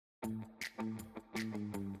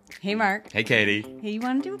Hey, Mark. Hey, Katie. Hey, you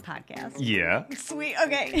want to do a podcast? Yeah. Sweet.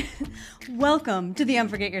 Okay. Welcome to the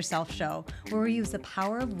Unforget Yourself show, where we use the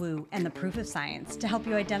power of woo and the proof of science to help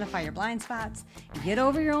you identify your blind spots, get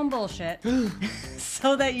over your own bullshit,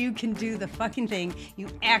 so that you can do the fucking thing you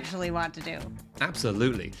actually want to do.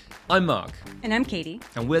 Absolutely. I'm Mark. And I'm Katie.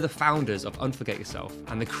 And we're the founders of Unforget Yourself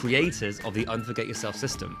and the creators of the Unforget Yourself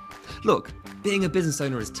system. Look, being a business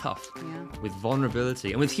owner is tough. Yeah. With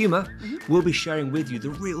vulnerability and with humor, we'll be sharing with you the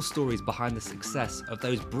real stories behind the success of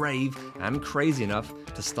those brave and crazy enough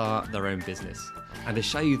to start their own business. And to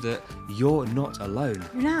show you that you're not alone.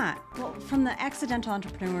 You're not. Well, from the accidental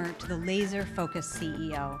entrepreneur to the laser-focused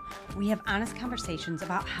CEO, we have honest conversations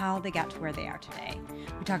about how they got to where they are today.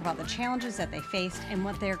 We talk about the challenges that they faced and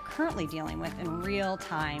what they're currently dealing with in real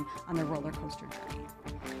time on their roller coaster journey.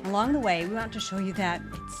 Along the way, we want to show you that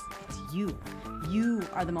it's you. You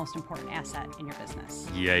are the most important asset in your business.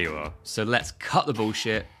 Yeah, you are. So let's cut the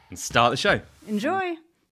bullshit and start the show. Enjoy.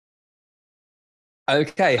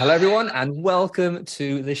 Okay, hello everyone, and welcome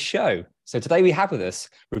to the show. So today we have with us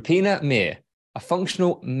Rupina Meer, a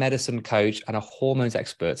functional medicine coach and a hormones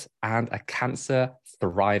expert and a cancer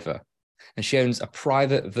thriver. And she owns a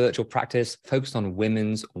private virtual practice focused on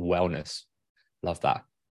women's wellness. Love that.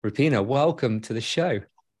 Rupina, welcome to the show.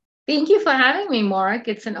 Thank you for having me, Mark.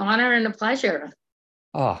 It's an honor and a pleasure.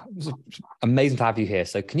 Oh, it's amazing to have you here.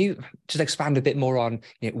 So can you just expand a bit more on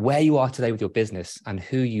where you are today with your business and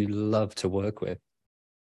who you love to work with?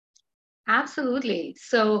 Absolutely.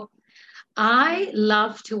 So I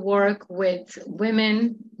love to work with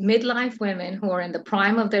women, midlife women who are in the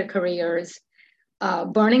prime of their careers,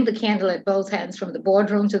 burning the candle at both ends from the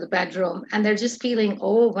boardroom to the bedroom, and they're just feeling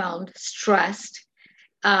overwhelmed, stressed.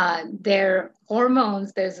 Their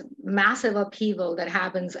hormones, there's massive upheaval that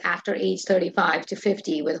happens after age 35 to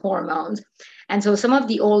 50 with hormones. And so some of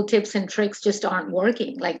the old tips and tricks just aren't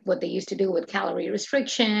working, like what they used to do with calorie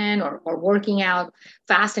restriction or working out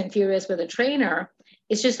fast and furious with a trainer.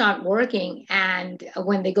 It's just not working. And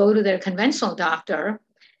when they go to their conventional doctor,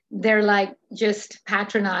 they're like just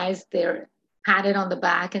patronized. They're patted on the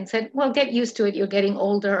back and said, well, get used to it. You're getting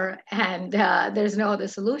older and there's no other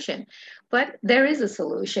solution. But there is a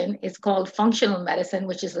solution. It's called functional medicine,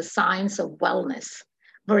 which is the science of wellness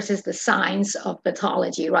versus the science of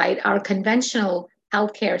pathology, right? Our conventional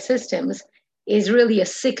healthcare systems is really a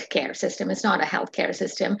sick care system. It's not a healthcare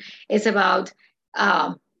system. It's about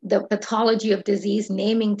the pathology of disease,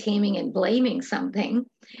 naming, taming, and blaming something,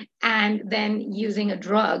 and then using a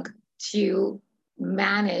drug to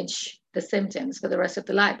manage the symptoms for the rest of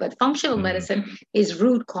the life. But functional medicine is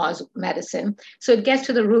root cause medicine. So it gets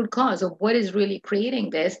to the root cause of what is really creating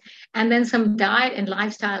this, and then some diet and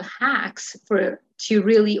lifestyle hacks to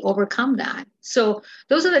really overcome that. So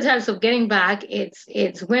those are the types of getting back.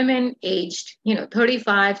 It's women aged,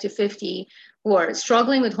 35 to 50 who are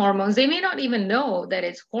struggling with hormones. They may not even know that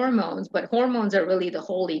it's hormones, but hormones are really the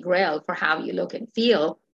holy grail for how you look and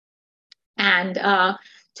feel. And to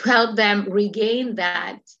help them regain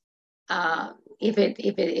that,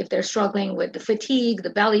 if they're struggling with the fatigue, the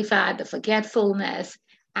belly fat, the forgetfulness,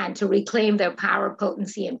 and to reclaim their power,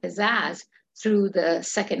 potency, and pizzazz through the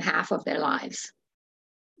second half of their lives.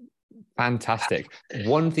 Fantastic.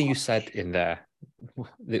 One thing you said in there,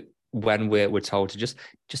 when we're told to just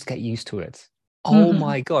get used to it. Oh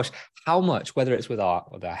my gosh, how much, whether it's with our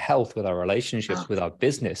health, with our relationships, with our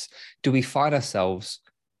business, do we find ourselves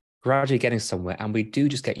gradually getting somewhere, and we do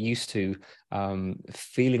just get used to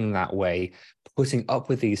feeling that way, putting up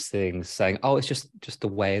with these things, saying, oh, it's just the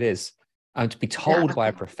way it is. And to be told by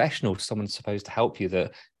a professional, someone's supposed to help you,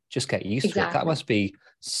 that just get used to it. That must be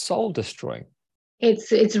soul destroying.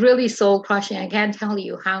 It's really soul crushing. I can't tell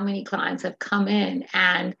you how many clients have come in,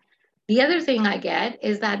 and the other thing I get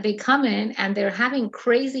is that they come in and they're having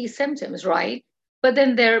crazy symptoms, right? But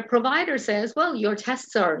then their provider says, well, your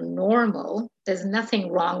tests are normal. There's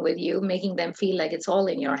nothing wrong with you, making them feel like it's all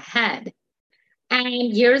in your head.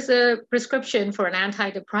 And here's a prescription for an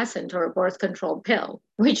antidepressant or a birth control pill,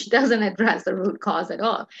 which doesn't address the root cause at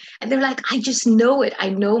all. And they're like, I just know it. I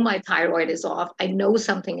know my thyroid is off. I know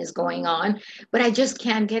something is going on, but I just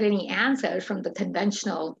can't get any answers from the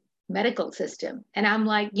conventional medical system. And I'm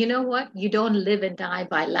like, you know what? You don't live and die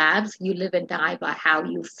by labs. You live and die by how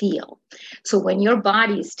you feel. So when your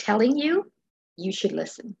body is telling you, you should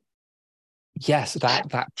listen. Yes,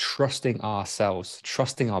 that trusting ourselves,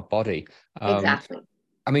 trusting our body. Exactly.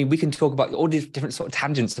 I mean, we can talk about all these different sort of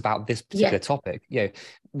tangents about this particular topic.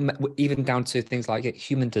 Even down to things like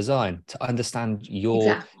human design, to understand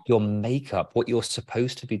your makeup, what you're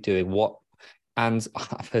supposed to be doing, and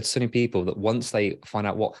I've heard so many people that once they find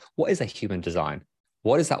out what is a human design,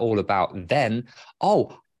 what is that all about, then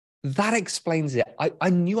that explains it. I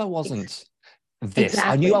knew I wasn't this.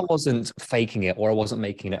 I knew I Exactly. wasn't faking it or I wasn't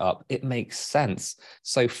making it up. It makes sense.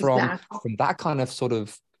 So Exactly. from that kind of sort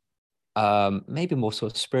of maybe more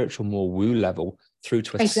sort of spiritual, more woo level through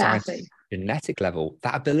to a Exactly. scientific genetic level,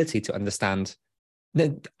 that ability to understand,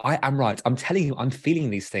 no, I am right. I'm telling you, I'm feeling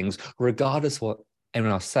these things, regardless of what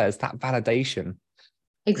anyone else says. That validation,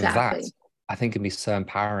 that Exactly. I think can be so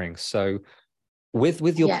empowering. So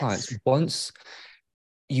with your clients, Yes. once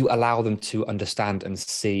you allow them to understand and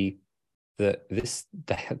see that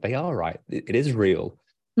they are right, it is real.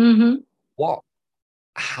 Mm-hmm. What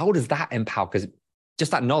how does that empower? Because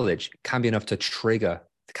just that knowledge can be enough to trigger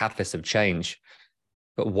the catalyst of change.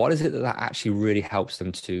 But what is it that actually really helps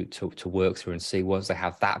them to work through and see once they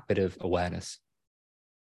have that bit of awareness?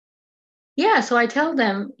 Yeah, so I tell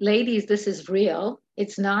them, ladies, this is real.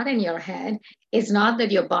 It's not in your head. It's not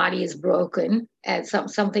that your body is broken and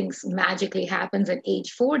something magically happens at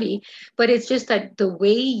age 40, but it's just that the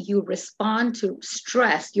way you respond to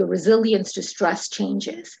stress, your resilience to stress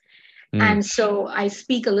changes. Mm, And so I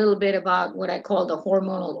speak a little bit about what I call the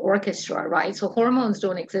hormonal orchestra, right? So hormones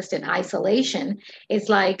don't exist in isolation. It's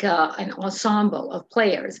like an ensemble of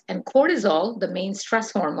players. And cortisol, the main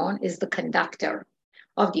stress hormone, is the conductor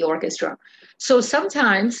of the orchestra. So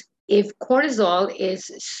sometimes if cortisol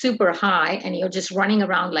is super high and you're just running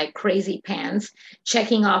around like crazy pants,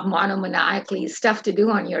 checking off monomaniacally stuff to do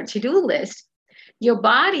on your to-do list, your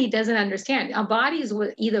body doesn't understand. Our bodies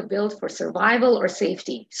were either built for survival or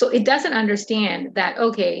safety. So it doesn't understand that,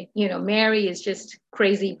 okay, Mary is just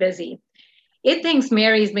crazy busy. It thinks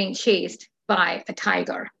Mary is being chased by a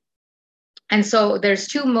tiger. And so there's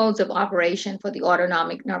two modes of operation for the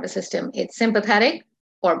autonomic nervous system. It's sympathetic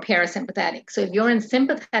or parasympathetic. So if you're in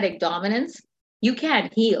sympathetic dominance, you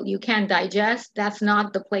can't heal, you can't digest. That's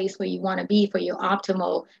not the place where you want to be for your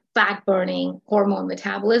optimal fat burning hormone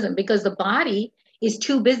metabolism because the body is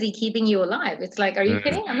too busy keeping you alive. It's like, are you mm.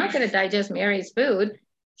 kidding? I'm not going to digest Mary's food.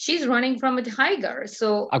 She's running from a tiger.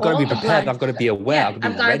 So I've got to be all the prepared. blood, I've got to be aware. yeah, I've got to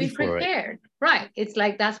I've be got to ready be for it. prepared. Right. It's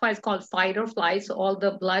like that's why it's called fight or flight. So all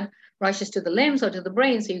the blood rushes to the limbs or to the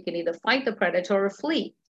brain so you can either fight the predator or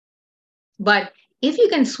flee. But if you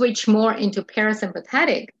can switch more into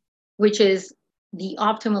parasympathetic, which is the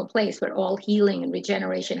optimal place where all healing and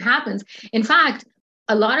regeneration happens. In fact,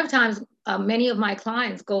 a lot of times, many of my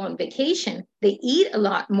clients go on vacation, they eat a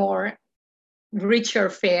lot more richer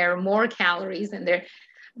fare, more calories,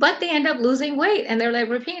 but they end up losing weight. And they're like,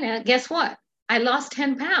 Rupina, guess what? I lost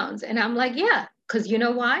 10 pounds. And I'm like, yeah, because you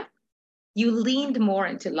know why? You leaned more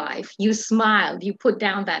into life. You smiled. You put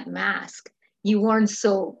down that mask. You weren't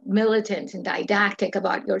so militant and didactic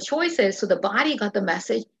about your choices. So the body got the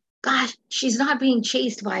message, gosh, she's not being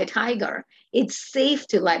chased by a tiger. It's safe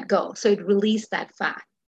to let go. So it released that fat.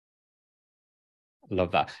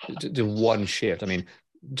 Love that. The one shift. I mean,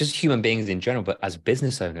 just human beings in general, but as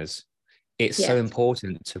business owners, it's so Yes,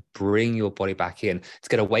 important to bring your body back in, to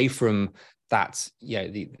get away from that,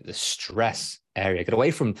 the stress area, get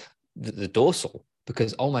away from the dorsal,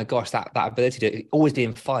 because oh my gosh, that ability to always be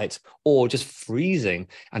in fight or just freezing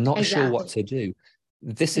and not sure what exactly. to do.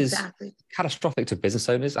 This is Exactly. catastrophic to business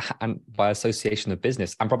owners and by association of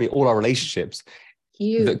business and probably all our relationships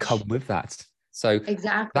that come Huge. with that. So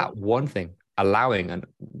Exactly. that one thing, allowing and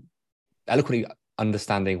eloquently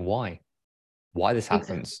understanding why this Exactly.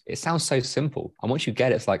 happens. It sounds so simple. And once you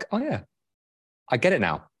get it, it's like, oh yeah, I get it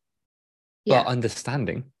now. But Yeah,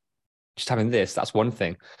 understanding, just having this, that's one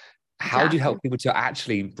thing. How do you exactly. help people to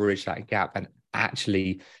actually bridge that gap and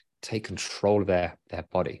actually take control of their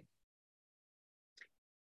body?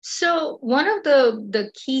 So one of the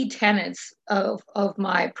key tenets of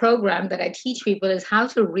my program that I teach people is how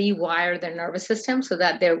to rewire their nervous system so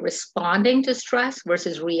that they're responding to stress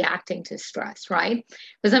versus reacting to stress, right?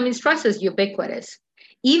 Because I mean, stress is ubiquitous.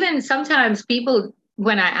 Even sometimes people,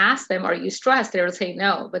 when I ask them, "Are you stressed?" they'll say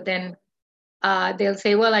no, but then they'll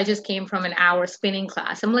say, "Well, I just came from an hour spinning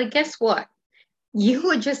class." I'm like, guess what? You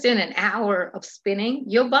were just in an hour of spinning.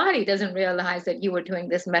 Your body doesn't realize that you were doing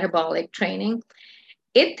this metabolic training.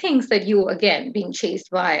 It thinks that you, again, being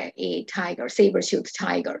chased by a tiger, saber-toothed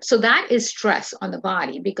tiger. So that is stress on the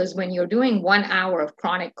body because when you're doing 1 hour of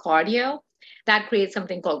chronic cardio, that creates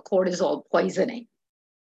something called cortisol poisoning.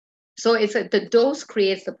 So the dose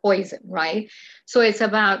creates the poison, right? So it's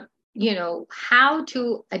about how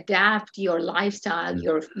to adapt your lifestyle,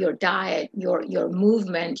 Mm. your diet, your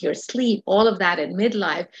movement, your sleep, all of that in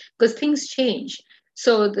midlife because things change.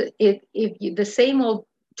 So if you, the same old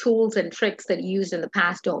tools and tricks that you used in the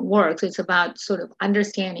past don't work, so it's about sort of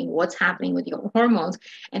understanding what's happening with your hormones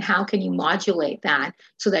and how can you modulate that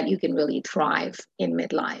so that you can really thrive in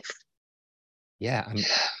midlife. Yeah.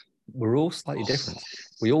 we're all slightly different.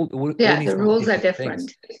 We all Yeah, need the some rules are different things.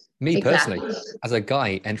 different. Me personally, Exactly. as a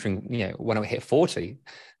guy entering, when I hit 40,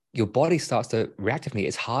 your body starts to react differently.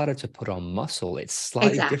 It's harder to put on muscle. It's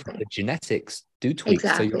slightly different. Exactly. The genetics do tweak. So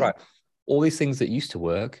you're Exactly. right. All these things that used to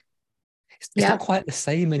work, it's Yeah. not quite the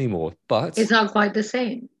same anymore, but It's not quite the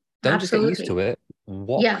same. don't just get used to Absolutely. it.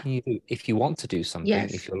 What Yeah. can you do if you want to do something?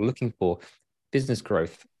 Yes. If you're looking for business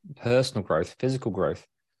growth, personal growth, physical growth,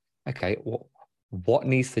 okay, what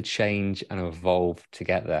needs to change and evolve to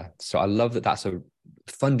get there? So I love that that's a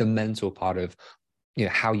fundamental part of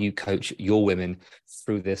how you coach your women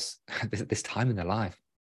through this this time in their life.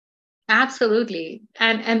 Absolutely.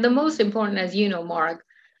 And the most important, as you know, Mark,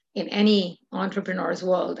 in any entrepreneur's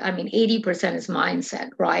world, I mean, 80% is mindset,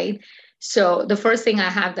 right? So the first thing I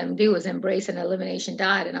have them do is embrace an elimination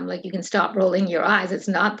diet. And I'm like, you can stop rolling your eyes. It's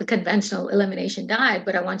not the conventional elimination diet,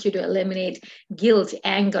 but I want you to eliminate guilt,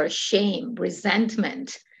 anger, shame,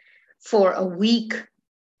 resentment for a week,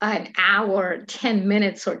 an hour, 10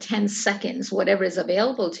 minutes, or 10 seconds, whatever is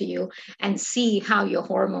available to you, and see how your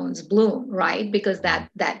hormones bloom, right? Because that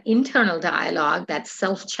internal dialogue, that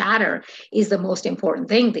self-chatter is the most important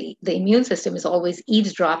thing. The immune system is always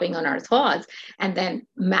eavesdropping on our thoughts and then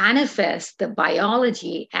manifest the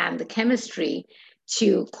biology and the chemistry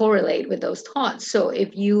to correlate with those thoughts. So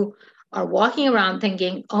if you are walking around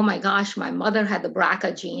thinking, oh my gosh, my mother had the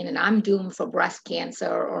BRCA gene and I'm doomed for breast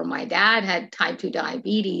cancer, or my dad had type 2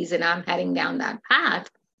 diabetes and I'm heading down that path,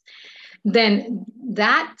 then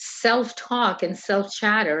that self-talk and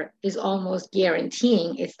self-chatter is almost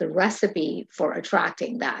guaranteeing it's the recipe for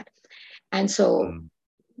attracting that. And so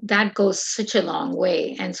that goes such a long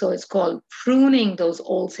way. And so it's called pruning those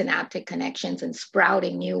old synaptic connections and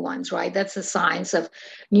sprouting new ones, right? That's the science of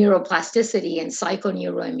neuroplasticity, and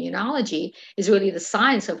psychoneuroimmunology is really the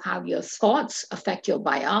science of how your thoughts affect your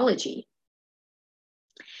biology.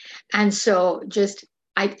 And so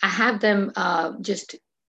I have them just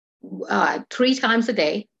 3 times a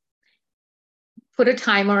day, put a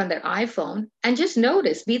timer on their iPhone and just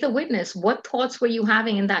notice, be the witness. What thoughts were you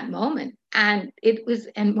having in that moment? And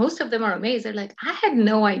most of them are amazed. They're like, I had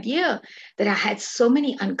no idea that I had so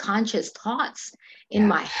many unconscious thoughts in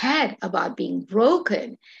my head about being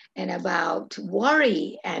broken and about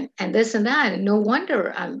worry and this and that. And no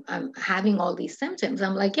wonder I'm having all these symptoms.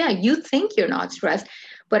 I'm like, yeah, you think you're not stressed,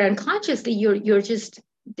 but unconsciously you're just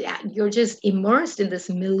immersed in this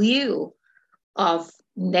milieu of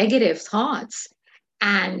negative thoughts.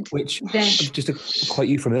 And which, then just to quote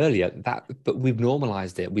you from earlier, but we've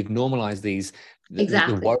normalized it. We've normalized the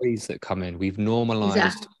exactly worries that come in. We've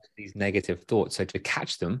normalized these negative thoughts. So to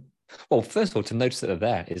catch them, well, first of all, to notice that they're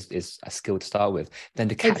there is a skill to start with. Then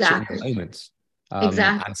to catch it in the moments,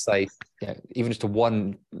 and say, even just a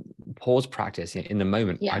one pause practice in the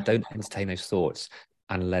moment. I don't entertain those thoughts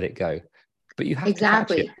and let it go. But you have to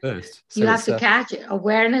catch it first. So you have to catch it.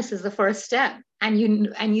 Awareness is the first step, and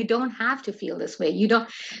you don't have to feel this way. You don't.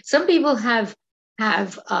 Some people have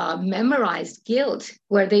memorized guilt,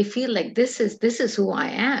 where they feel like this is who I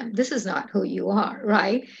am. This is not who you are,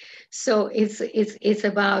 right? So it's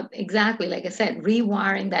about, exactly like I said,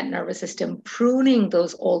 rewiring that nervous system, pruning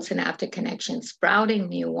those old synaptic connections, sprouting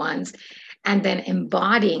new ones, and then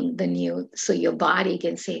embodying the new, so your body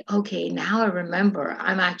can say, okay, now I remember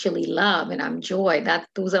I'm actually love and I'm joy.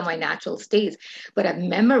 Those are my natural states, but I've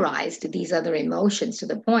memorized these other emotions to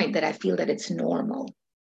the point that I feel that it's normal.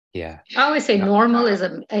 I always say normal is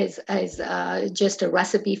just a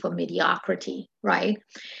recipe for mediocrity, right?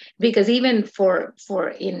 Because even for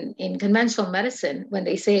in conventional medicine, when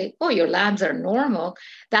they say, oh, your labs are normal,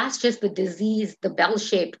 that's just the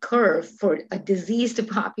bell-shaped curve for a diseased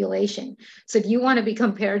population. So if you want to be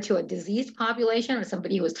compared to a diseased population or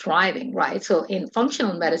somebody who is thriving, right? So in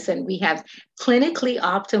functional medicine, we have clinically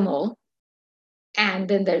optimal, and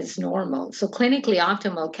then there's normal. So clinically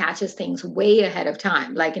optimal catches things way ahead of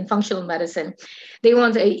time. Like in functional medicine,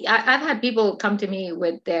 I've had people come to me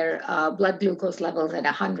with their blood glucose levels at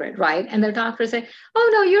 100, right? And their doctor say, oh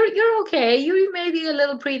no, you're okay. You may be a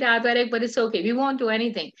little pre-diabetic, but it's okay. We won't do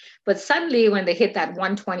anything. But suddenly when they hit that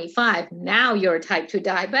 125, now you're a type 2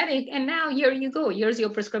 diabetic. And now here you go. Here's your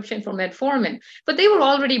prescription for metformin. But they were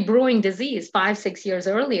already brewing disease 5-6 years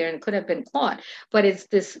earlier and could have been caught. But it's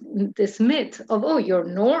this myth of, oh, you're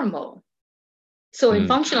normal. So in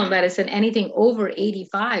functional medicine, anything over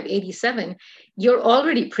 85, 87, you're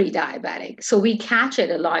already pre-diabetic. So we catch it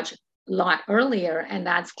a lot earlier, and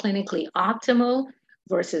that's clinically optimal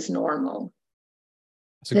versus normal.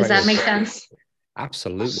 Does that make sense?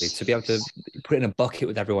 Absolutely. To be able to put it in a bucket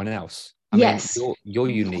with everyone else. I Yes. mean, you're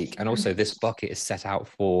unique. And also this bucket is set out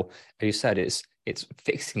for, as you said, it's it's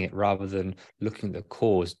fixing it rather than looking at the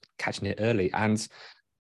cause, catching it early. And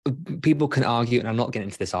people can argue, and I'm not getting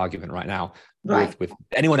into this argument right now with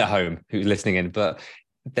anyone at home who's listening in, but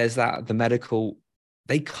there's that the medical,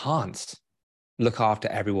 they can't look after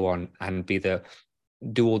everyone and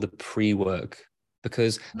do all the pre-work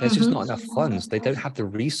because there's just not enough funds. They don't have the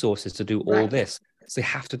resources to do all this. So they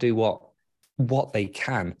have to do what they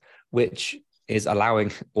can, which is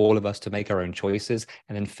allowing all of us to make our own choices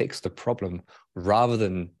and then fix the problem rather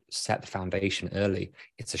than set the foundation early.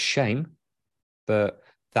 It's a shame, but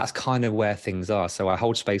that's kind of where things are. So I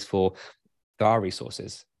hold space for our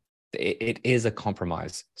resources. It is a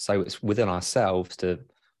compromise. So it's within ourselves to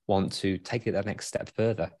want to take it that next step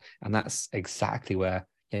further. And that's exactly where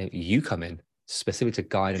you come in, specifically to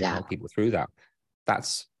guide and help people through that.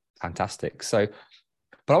 That's fantastic. So,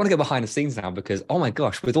 but I want to go behind the scenes now because, oh my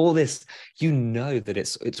gosh, with all this, that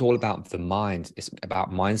it's all about the mind. It's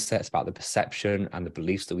about mindset. It's about the perception and the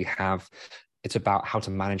beliefs that we have. It's about how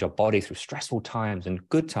to manage our body through stressful times and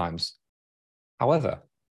good times. However,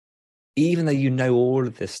 even though you know all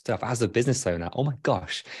of this stuff as a business owner, oh my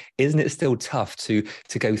gosh, isn't it still tough to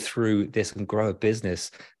go through this and grow a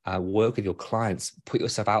business, work with your clients, put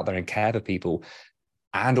yourself out there and care for people,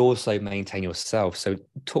 and also maintain yourself? So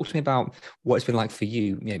talk to me about what it's been like for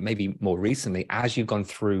you, maybe more recently, as you've gone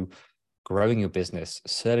through growing your business,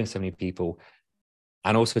 serving so many people,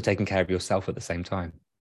 and also taking care of yourself at the same time.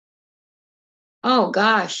 Oh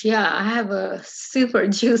gosh, yeah, I have a super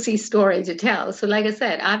juicy story to tell. So like I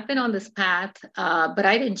said, I've been on this path, but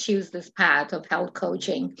I didn't choose this path of health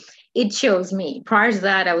coaching. It chose me. Prior to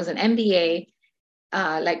that, I was an MBA,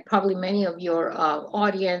 like probably many of your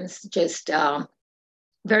audience, just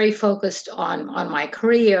very focused on my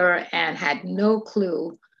career and had no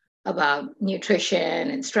clue about nutrition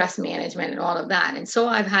and stress management and all of that. And so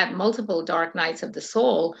I've had multiple dark nights of the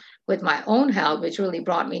soul with my own health, which really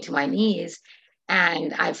brought me to my knees.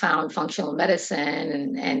 And I found functional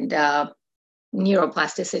medicine and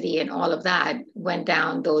neuroplasticity and all of that, went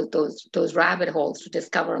down those rabbit holes to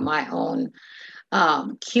discover my own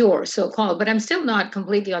cure, so-called. But I'm still not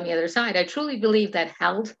completely on the other side. I truly believe that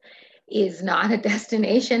health is not a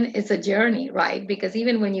destination, it's a journey, right? Because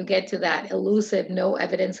even when you get to that elusive no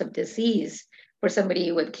evidence of disease for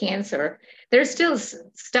somebody with cancer, there's still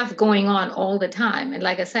stuff going on all the time. And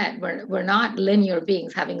like I said, we're not linear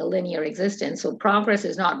beings having a linear existence. So progress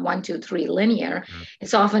is not 1, 2, 3 linear.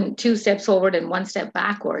 It's often 2 steps forward and 1 step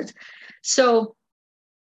backwards. So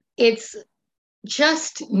it's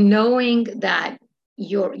just knowing that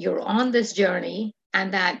you're on this journey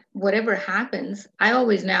and that whatever happens, I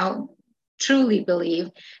always now truly believe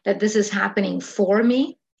that this is happening for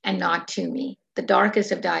me and not to me. The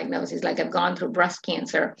darkest of diagnoses, like I've gone through breast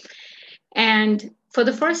cancer. And for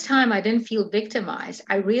the first time, I didn't feel victimized.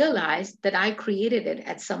 I realized that I created it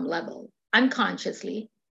at some level, unconsciously,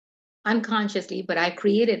 but I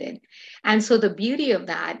created it. And so the beauty of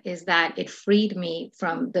that is that it freed me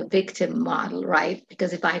from the victim model, right?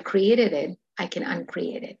 Because if I created it, I can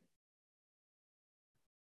uncreate it.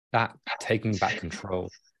 That taking back control.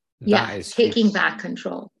 Yeah, taking back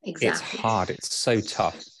control. Exactly. It's hard. It's so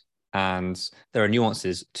tough. And there are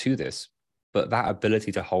nuances to this, but that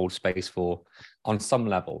ability to hold space for, on some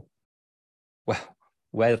level, well,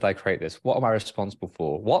 where did I create this? What am I responsible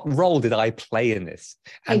for? What role did I play in this?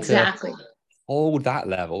 And exactly. To hold that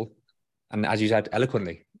level. And as you said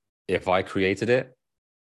eloquently, if I created it,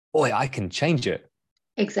 boy, I can change it.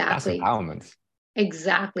 Exactly. That's empowerment.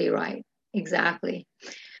 Exactly right. Exactly.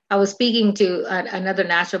 I was speaking to another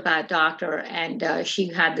naturopath doctor, and she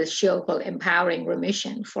had this show called Empowering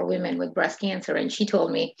Remission for women with breast cancer. And she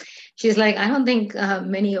told me, she's like, I don't think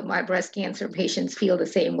many of my breast cancer patients feel the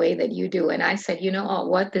same way that you do. And I said, you know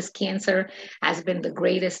what? This cancer has been the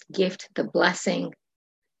greatest gift, the blessing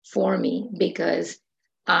for me, because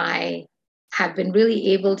I have been really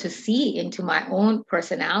able to see into my own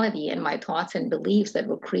personality and my thoughts and beliefs that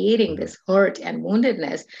were creating this hurt and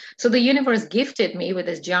woundedness. So the universe gifted me with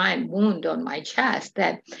this giant wound on my chest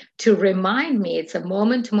that to remind me it's a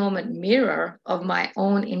moment-to-moment mirror of my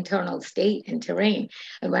own internal state and terrain.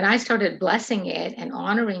 And when I started blessing it and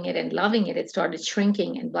honoring it and loving it, it started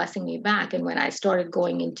shrinking and blessing me back. And when I started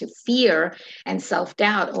going into fear and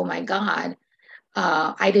self-doubt, oh my God,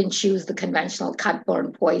 I didn't choose the conventional cut,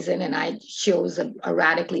 burn, poison, and I chose a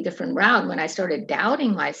radically different route. When I started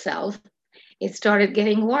doubting myself, it started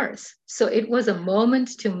getting worse. So it was a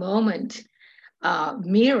moment-to-moment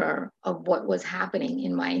mirror of what was happening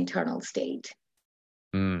in my internal state.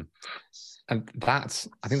 And I think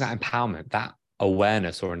that empowerment, that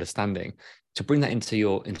awareness or understanding, to bring that into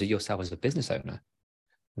yourself as a business owner,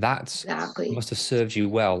 That Exactly. must have served you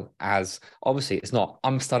well, as obviously it's not,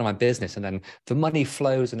 I'm starting my business and then the money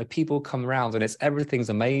flows and the people come around and everything's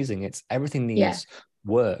amazing. Everything Yeah, needs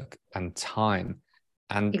work and time.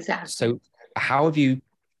 And exactly. so how have you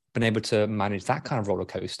been able to manage that kind of roller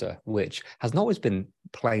coaster, which has not always been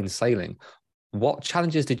plain sailing? What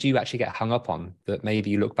challenges did you actually get hung up on that maybe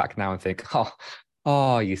you look back now and think,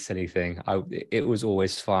 oh, you silly thing. It was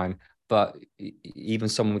always fine. But even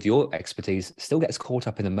someone with your expertise still gets caught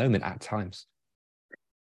up in the moment at times.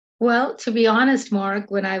 Well, to be honest,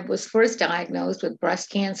 Mark, when I was first diagnosed with breast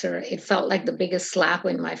cancer, it felt like the biggest slap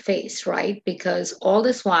in my face, right? Because all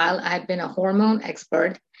this while I had been a hormone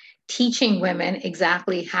expert teaching women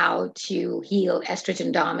exactly how to heal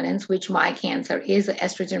estrogen dominance, which my cancer is an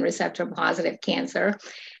estrogen receptor positive cancer.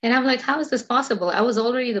 And I'm like, how is this possible? I was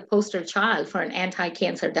already the poster child for an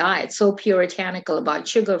anti-cancer diet, so puritanical about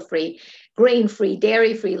sugar-free, grain-free,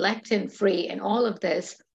 dairy-free, lectin-free, and all of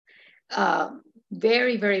this. Uh,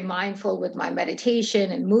 Very, very mindful with my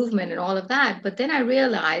meditation and movement and all of that. But then I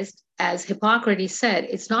realized, as Hippocrates said,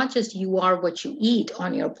 it's not just you are what you eat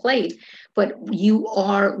on your plate, but you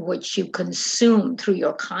are what you consume through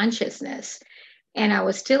your consciousness. And I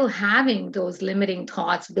was still having those limiting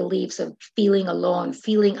thoughts, beliefs of feeling alone,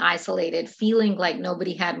 feeling isolated, feeling like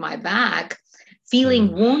nobody had my back, feeling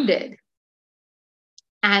Mm. wounded.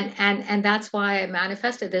 And that's why I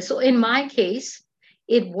manifested this. So in my case,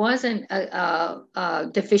 it wasn't a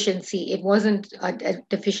deficiency. It wasn't a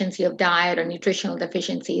deficiency of diet or nutritional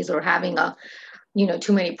deficiencies or having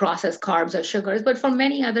too many processed carbs or sugars. But for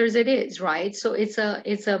many others, it is, right. So it's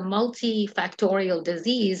a multifactorial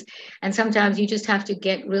disease, and sometimes you just have to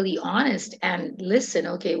get really honest and listen.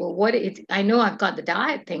 Okay, well, I know I've got the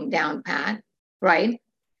diet thing down pat, right?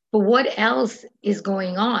 But what else is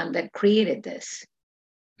going on that created this?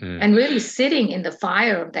 Mm. And really sitting in the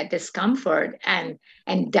fire of that discomfort and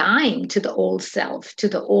dying to the old self, to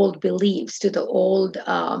the old beliefs, to the old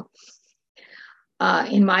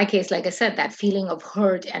in my case, like I said, that feeling of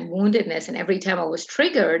hurt and woundedness. And every time I was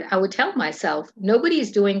triggered, I would tell myself,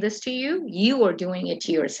 nobody's doing this to you, you are doing it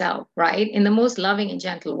to yourself, right, in the most loving and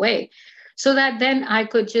gentle way, so that then I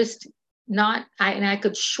could just I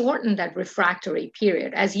could shorten that refractory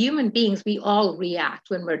period. As human beings, we all react.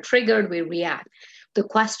 When we're triggered, we react. The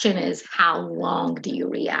question is, how long do you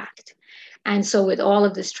react? And so with all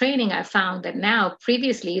of this training, I found that now,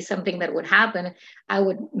 previously, something that would happen, I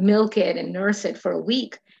would milk it and nurse it for a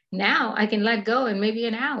week. Now I can let go in maybe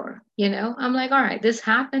an hour. I'm like, all right, this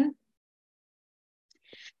happened.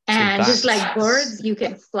 So And just like that's birds, you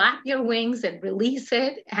can flap your wings and release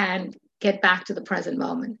it and get back to the present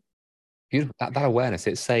moment. beautiful. That awareness,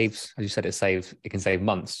 it saves, as you said, it can save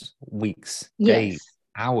months, weeks, Yes, days,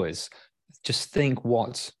 hours. Just think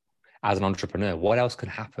as an entrepreneur, what else can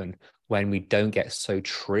happen when we don't get so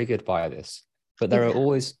triggered by this? But there are exactly.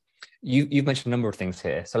 always, you've mentioned a number of things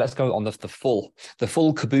here. So let's go on the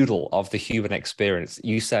full caboodle of the human experience.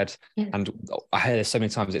 You said, Yes, and I hear this so many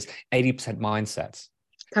times, it's 80% mindset.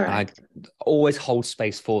 And I correct. always hold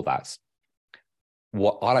space for that.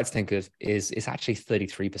 What I like to think of is it's actually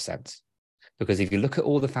 33%. Because if you look at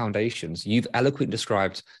all the foundations, you've eloquently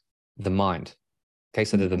described the mind. Okay,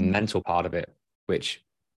 so the Mhm. mental part of it, which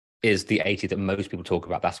is the 80 that most people talk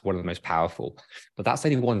about. That's one of the most powerful. But that's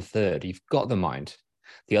only 1/3. You've got the mind.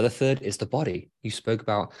 The other third is the body. You spoke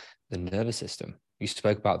about the nervous system. You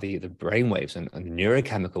spoke about the brainwaves and the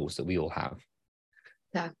neurochemicals that we all have.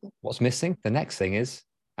 Exactly. What's missing? The next thing is,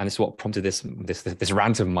 and it's what prompted this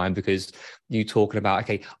rant of mine, because you talking about,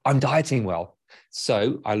 okay, I'm dieting well.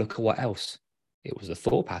 So I look at what else. It was the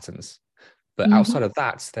thought patterns. But outside Mhm. of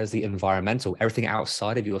that, there's the environmental, everything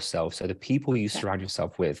outside of yourself. So the people you Exactly. surround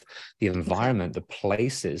yourself with, the Exactly. environment, the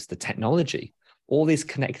places, the technology, all these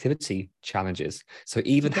connectivity challenges. So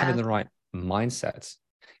even having the Exactly. right mindset,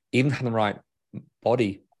 even having the right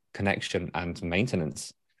body connection and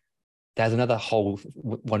maintenance, there's another whole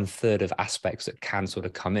 1/3 of aspects that can sort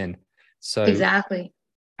of come in. So Exactly.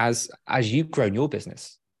 as you've grown your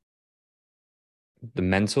business, the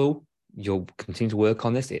mental, you'll continue to work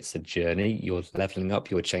on this. It's a journey. You're leveling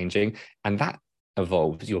up, you're changing, and that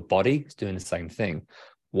evolves. Your body is doing the same thing.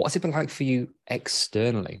 What's it been like for you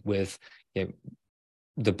externally with,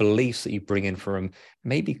 the beliefs that you bring in from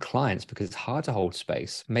maybe clients, because it's hard to hold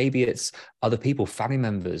space. Maybe it's other people, family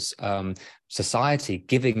members, society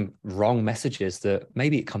giving wrong messages that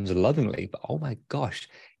maybe it comes lovingly, but oh my gosh,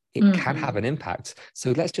 it can have Mhm. an impact.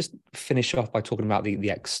 So let's just finish off by talking about the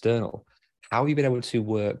external. How have you been able to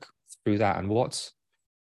work through that, and what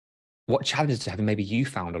challenges have maybe you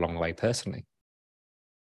found along the way personally?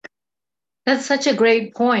 That's such a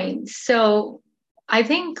great point. So I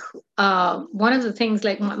think one of the things,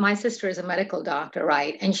 like my sister is a medical doctor,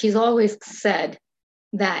 right? And she's always said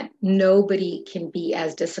that nobody can be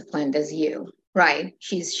as disciplined as you, right?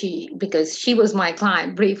 Because she was my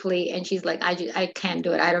client briefly, and she's like, I can't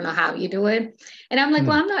do it. I don't know how you do it. And I'm like,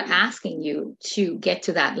 well, I'm not asking you to get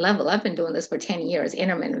to that level. I've been doing this for 10 years,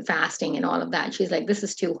 intermittent fasting and all of that. She's like, this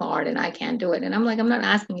is too hard and I can't do it. And I'm like, I'm not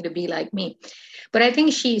asking you to be like me. But I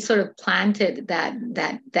think she sort of planted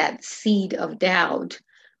that seed of doubt,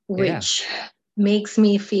 Yeah. which makes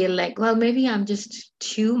me feel like, well, maybe I'm just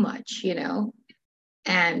too much,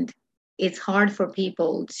 and it's hard for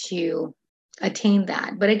people to attain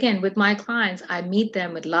that. But again, with my clients, I meet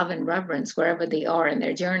them with love and reverence wherever they are in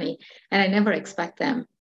their journey. And I never expect them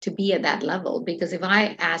to be at that level, because if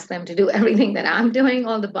I ask them to do everything that I'm doing,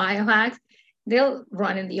 all the biohacks, they'll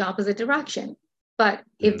run in the opposite direction. But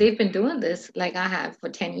if they've been doing this like I have for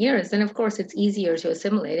 10 years, then of course it's easier to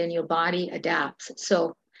assimilate and your body adapts.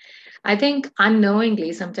 So I think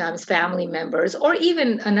unknowingly, sometimes family members, or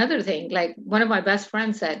even another thing, like one of my best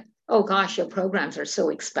friends said, oh gosh, your programs are so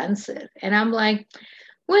expensive. And I'm like,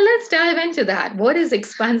 well, let's dive into that. What is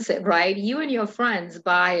expensive, right? You and your friends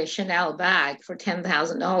buy a Chanel bag for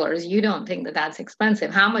 $10,000. You don't think that that's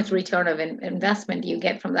expensive. How much return of investment do you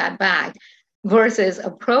get from that bag versus a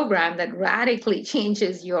program that radically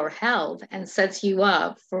changes your health and sets you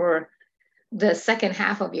up for the second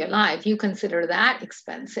half of your life? You consider that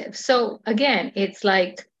expensive. So again, it's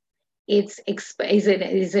like, is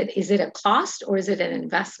it a cost or is it an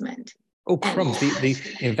investment? Oh, crumbs. The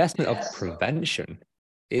investment of prevention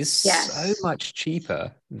is so Yes, much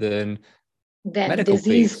cheaper than then medical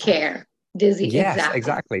disease fees. care. Yes, Exactly.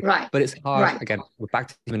 exactly. Right. But it's hard. Right. Again, we're back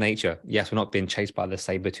to human nature. Yes, we're not being chased by the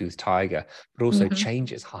saber-toothed tiger, but also Mm-hmm.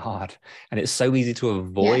 change is hard. And it's so easy to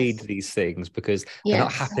avoid Yes. these things because they're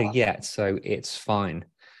not Yes. happening yet. So it's fine.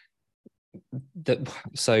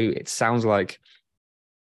 So it sounds like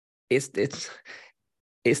it's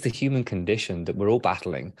the human condition that we're all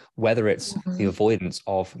battling, whether it's the Mm-hmm. avoidance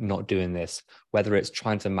of not doing this, whether it's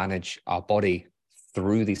trying to manage our body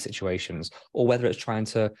through these situations, or whether it's trying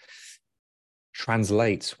to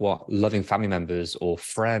translate what loving family members or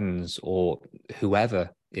friends or whoever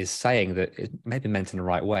is saying, that it may be meant in the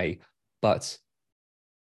right way, but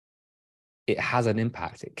it has an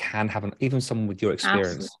impact. It can have even someone with your Absolutely.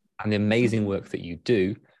 experience and the amazing work that you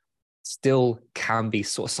do still can be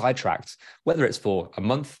sort of sidetracked, whether it's for a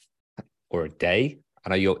month or a day. I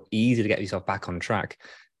know you're easy to get yourself back on track,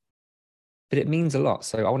 but it means a lot.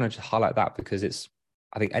 So I want to just highlight that because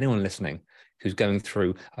I think anyone listening who's going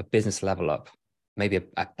through a business level up, maybe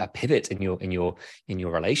a pivot in your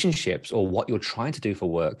relationships or what you're trying to do for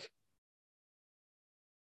work,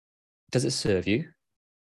 does it serve you?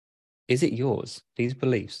 Is it yours? These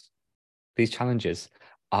beliefs, these challenges,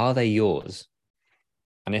 are they yours?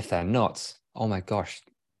 And if they're not, oh my gosh,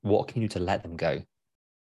 what can you do to let them go?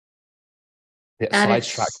 It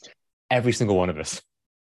sidetracks every single one of us.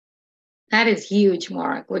 That is huge,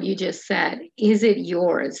 Mark, what you just said. Is it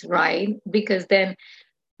yours, right? Because then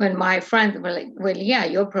when my friends were like, well, yeah,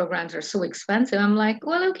 your programs are so expensive, I'm like,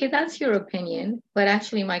 well, okay, that's your opinion. But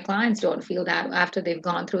actually, my clients don't feel that after they've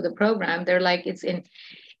gone through the program. They're like,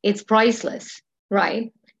 it's priceless,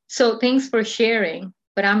 right? So thanks for sharing,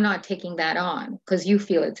 but I'm not taking that on because you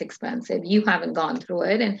feel it's expensive. You haven't gone through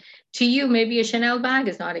it. And to you, maybe a Chanel bag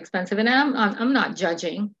is not expensive. And I'm not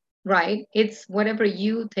judging, right? It's whatever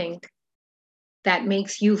you think that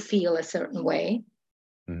makes you feel a certain way.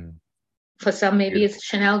 Mm. For some, maybe it's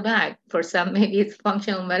Beautiful. a Chanel bag. For some, maybe it's a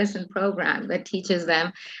functional medicine program that teaches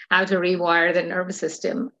them how to rewire the nervous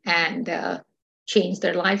system and change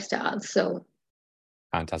their lifestyle. So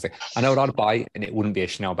Fantastic. I know what I'd buy, and it wouldn't be a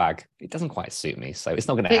Chanel bag. It doesn't quite suit me, so it's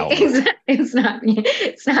not going to help me. it's not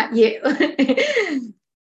you.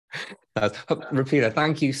 Rupina,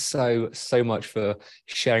 thank you so much for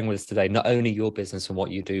sharing with us today, not only your business and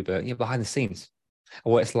what you do, but behind the scenes,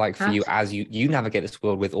 and what it's like for you as you navigate this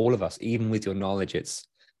world with all of us, even with your knowledge. It's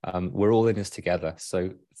we're all in this together. So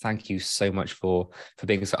thank you so much for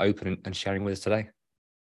being so open and sharing with us today.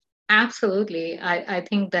 Absolutely. I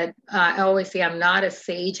think that I always say I'm not a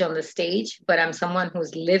sage on the stage, but I'm someone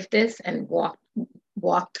who's lived this and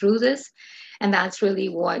walked through this. And that's really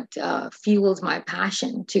what fuels my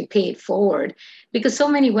passion to pay it forward, because so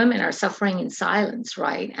many women are suffering in silence,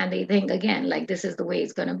 right? And they think, again, like this is the way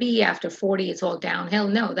it's going to be. After 40, it's all downhill.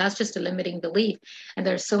 No, that's just a limiting belief. And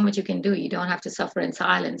there's so much you can do. You don't have to suffer in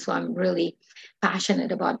silence. So I'm really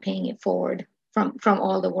passionate about paying it forward from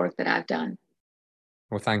all the work that I've done.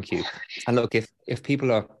 Well, thank you. And look, if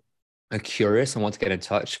people are curious and want to get in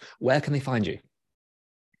touch, where can they find you?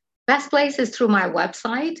 Best place is through my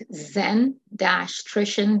website,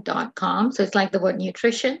 zen-trition.com. So it's like the word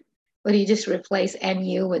nutrition, but you just replace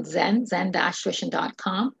NU with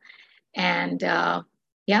zen-trition.com. And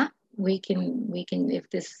yeah, we can, if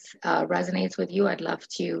this resonates with you, I'd love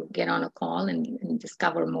to get on a call and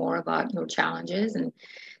discover more about your challenges and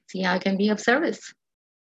see how I can be of service.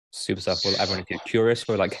 Super stuff. Well, everyone, if you're curious,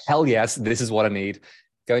 we're like, hell yes, this is what I need.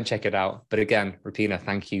 Go and check it out. But again, Rupina,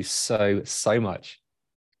 thank you so much.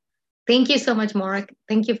 Thank you so much, Mark.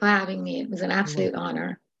 Thank you for having me. It was an absolute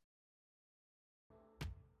honor.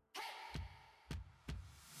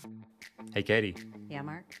 Hey, Katie. Yeah,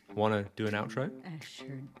 Mark? Want to do an outro? I sure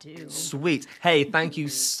do. Sweet. Hey, thank you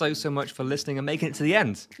so much for listening and making it to the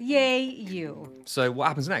end. Yay, you. So what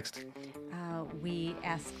happens next? We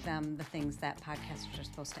ask them the things that podcasters are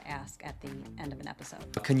supposed to ask at the end of an episode.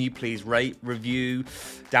 Can you please rate, review,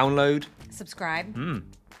 download? Subscribe.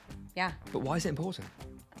 Yeah. But why is it important?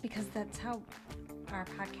 Because that's how our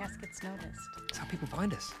podcast gets noticed. It's how people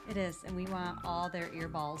find us. It is, and we want all their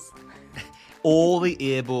earballs. All the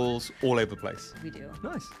earballs all over the place. We do.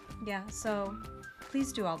 Nice. Yeah, so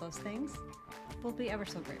please do all those things. We'll be ever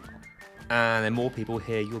so grateful. And then more people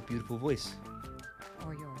hear your beautiful voice.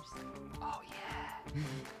 Or yours. Oh,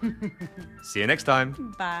 yeah. See you next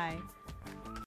time. Bye.